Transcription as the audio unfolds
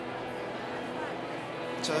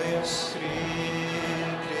Jai Sri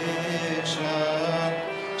Krishna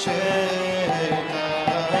Chaitanya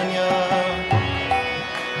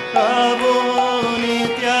Prabhu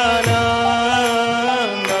Nityananda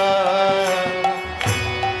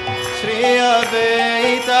Sri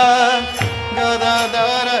Advaita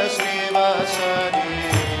Gadadara Srivasadi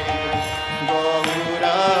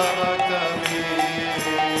Gaura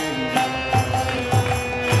Bhaktavrinda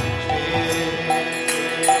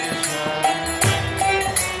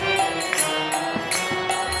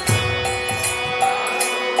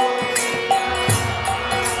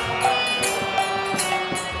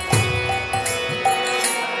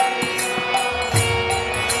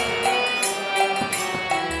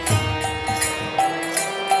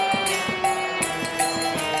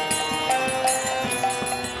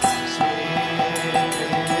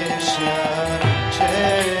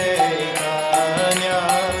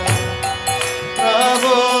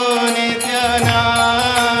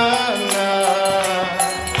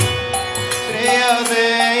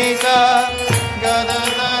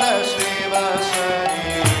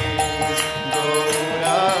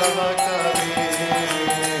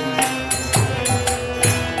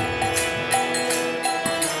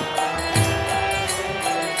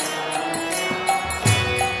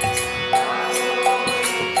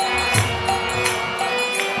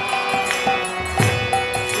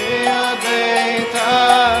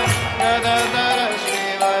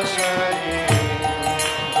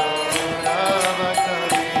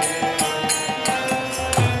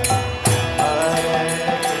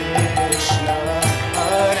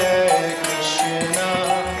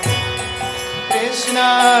Krishna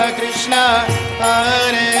Krishna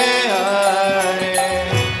Hare Hare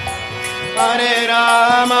Hare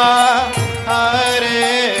Rama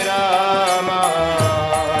Hare Rama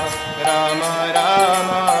Rama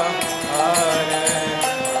Rama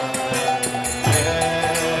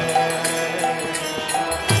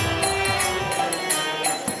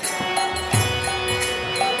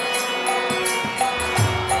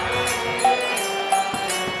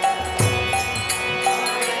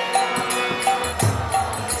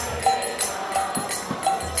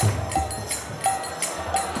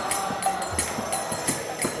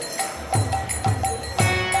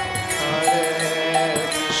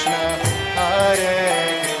Hare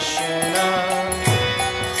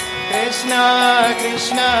Krishna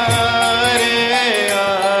Krishna Hare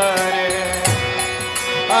Hare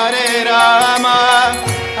Hare Rama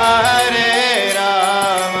Hare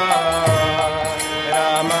Rama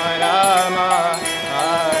Rama Rama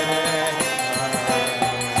Hare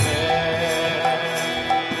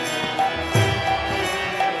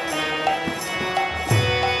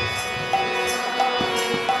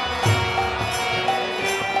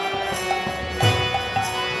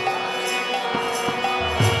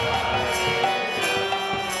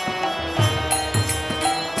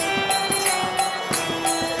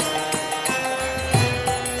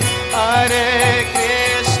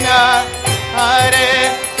Hare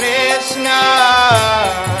Krishna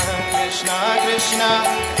Krishna Krishna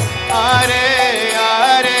Hare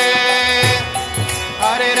Hare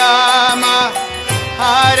Hare Rama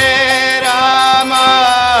Hare Rama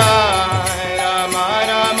Rama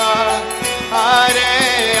Rama Hare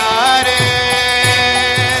Hare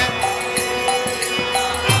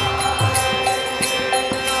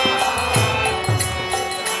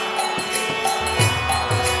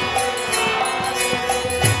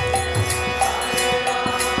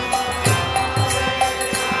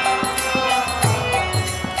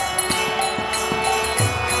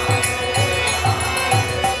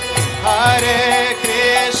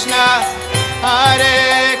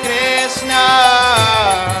Hare Krishna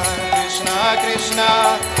Krishna Krishna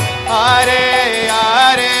Hare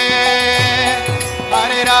Hare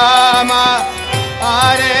Hare Rama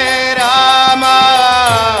Hare Rama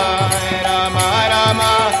Rama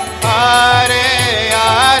Rama Hare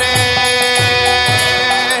Hare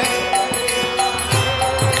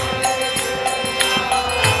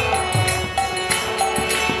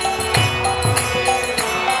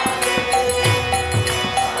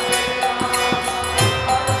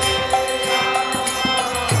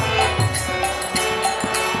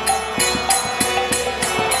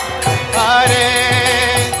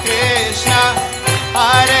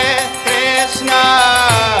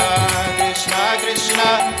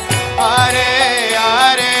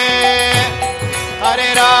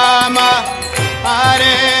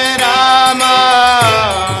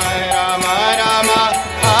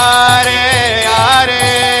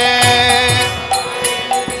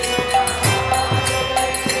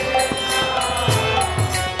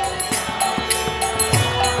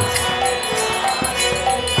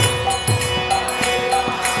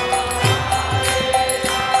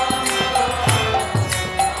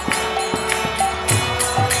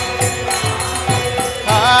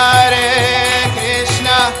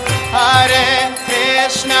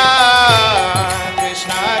Krishna,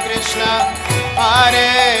 Krishna Krishna,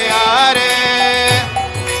 Hare Hare,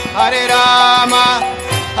 Hare Rama,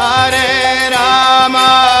 Hare Rama,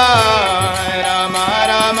 Rama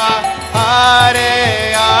Rama,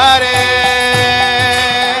 Hare Hare.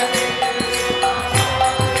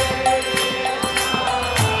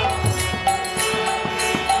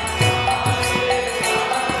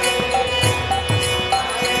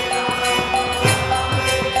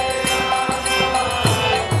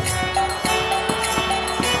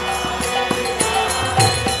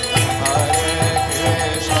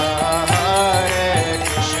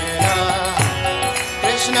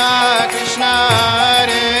 Krishna Krishna,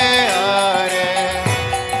 Hare Hare,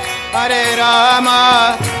 Hare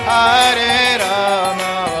Rama, Hare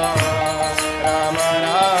Rama, Rama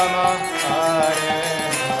Rama, Hare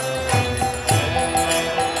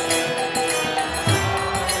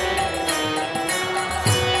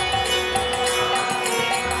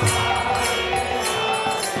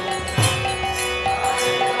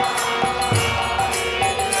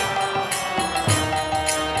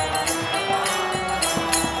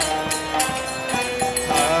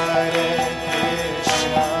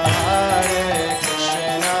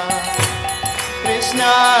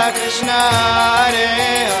Krishna Krishna, Hare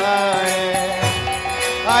Hare,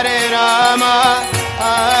 Hare Rama,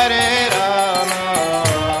 Hare Rama,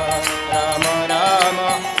 Rama Rama,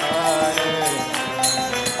 Hare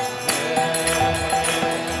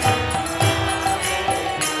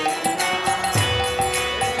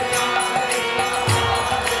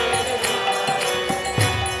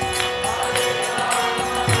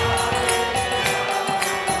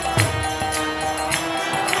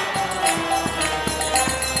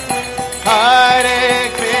Hare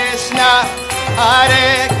Krishna,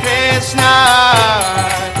 Hare Krishna,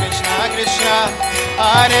 Krishna Krishna,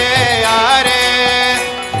 Hare Hare,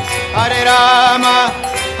 Hare Rama,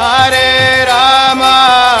 Hare Rama,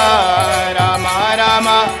 Rama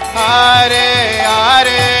Rama, Hare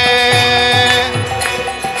Hare,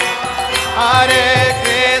 Hare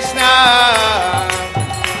Krishna.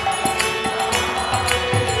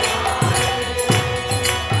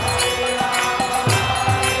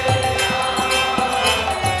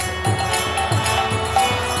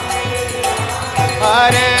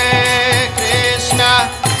 Hare Krishna,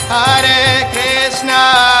 Hare Krishna,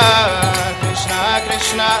 Krishna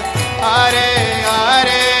Krishna, Hare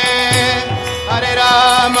Hare, Hare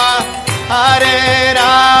Rama, Hare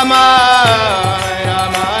Rama,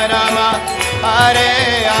 Rama Rama,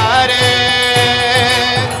 Hare Hare.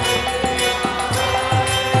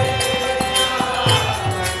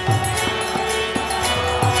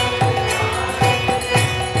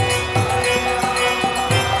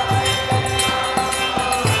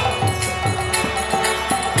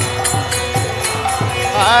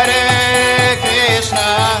 Hare Krishna,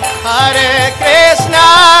 Hare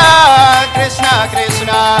Krishna, Krishna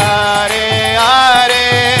Krishna, Hare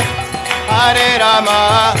Hare, Hare Rama,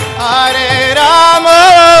 Hare Rama,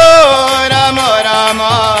 Rama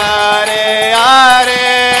Rama, Hare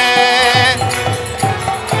Hare.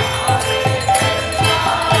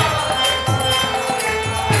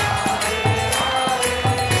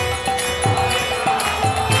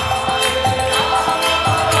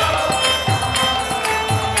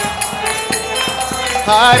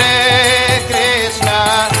 Hare Krishna,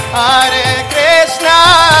 Hare Krishna,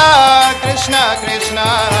 Krishna Krishna,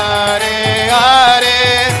 Hare Hare,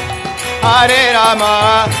 Hare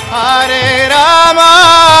Rama, Hare Rama,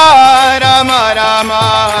 Rama Rama,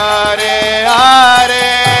 Hare Hare.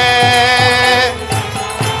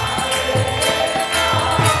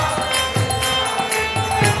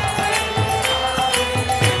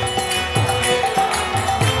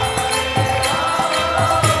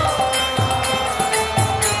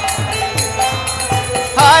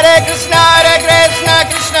 Hare Krishna,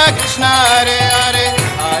 Krishna Krishna, Hare Hare,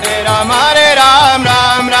 Hare Rama,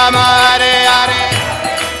 Ram Rama, Hare Hare.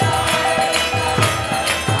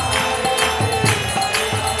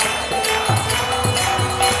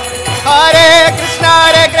 Hare Krishna,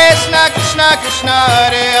 Krishna Krishna,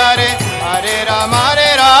 Hare Hare, Hare Rama,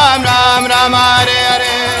 Ram Rama, Hare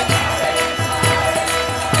Hare.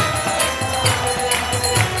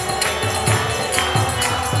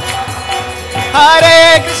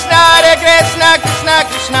 Hare Krishna, Krishna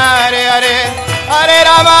Krishna, Hare Hare, Hare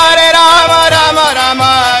Rama, Rama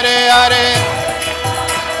Rama, Hare Hare.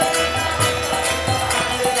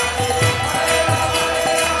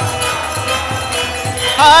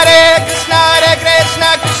 Hare Krishna,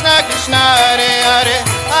 Krishna Krishna, Hare Hare,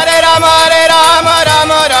 Hare Rama,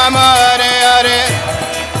 Rama Rama, Hare Hare.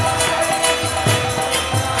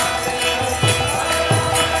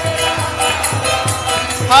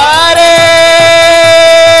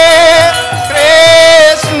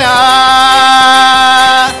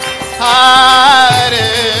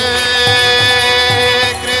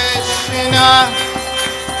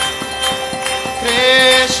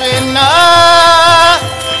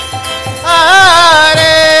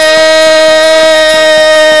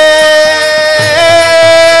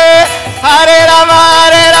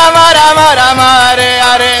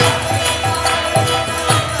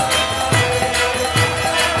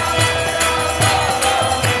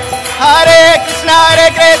 Hare Krishna,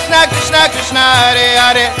 Krishna Krishna, Hare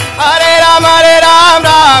Hare, Hare Ram,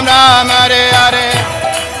 Ram Ram, Hare Hare.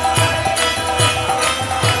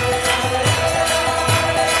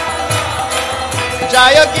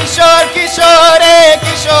 Jaya Kishore, Kishore,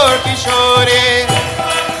 Kishore, Kishore.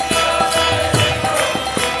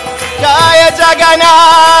 Jaya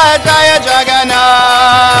Jagannath, Jaya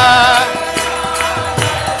Jagannath.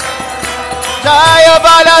 Jaya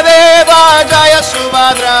Baladeva, Jaya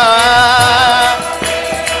Subhadra.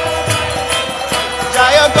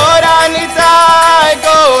 Jaya Gauranitai,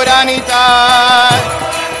 Gauranitai.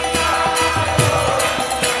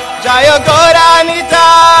 Jaya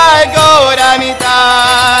Gauranitai,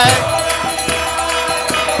 Gauranitai.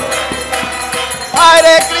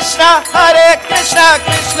 Hare Krishna,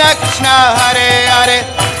 Krishna Krishna, Hare Hare,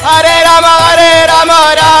 Hare Rama,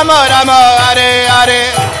 Rama Rama, Hare Hare.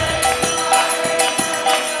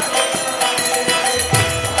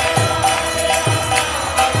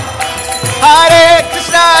 Hare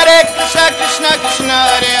Krishna, Krishna Krishna,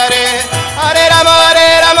 Hare Hare, Hare Rama,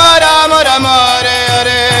 Rama Rama, Hare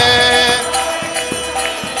Hare.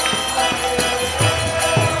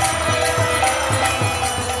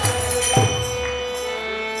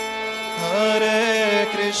 Hare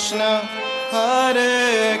Krishna,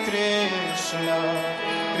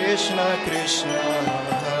 Krishna Krishna, Hare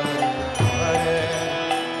Hare,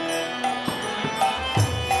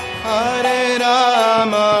 Hare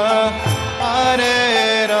Rama,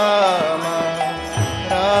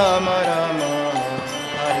 Rama Rama,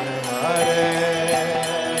 Hare Hare.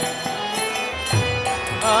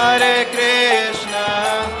 Hare Krishna.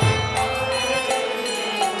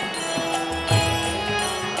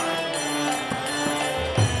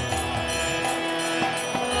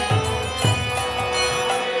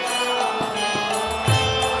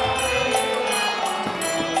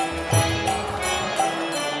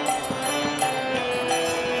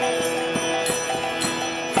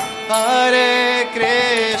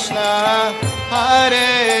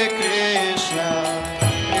 Hare Krishna,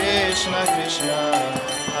 Krishna Krishna,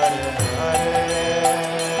 Hare Hare,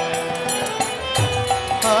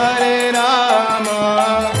 Hare Rama,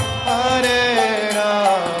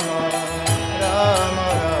 Rama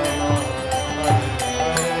Rama,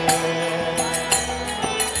 Hare Hare,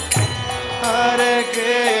 Hare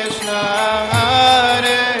Krishna,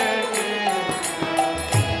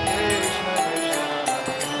 Krishna Krishna.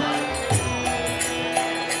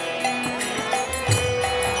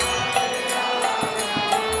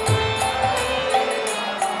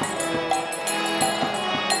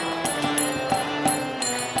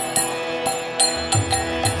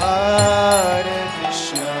 Hare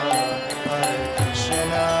Krishna,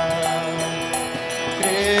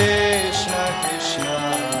 Krishna Krishna,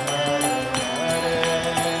 Hare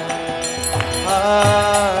Hare.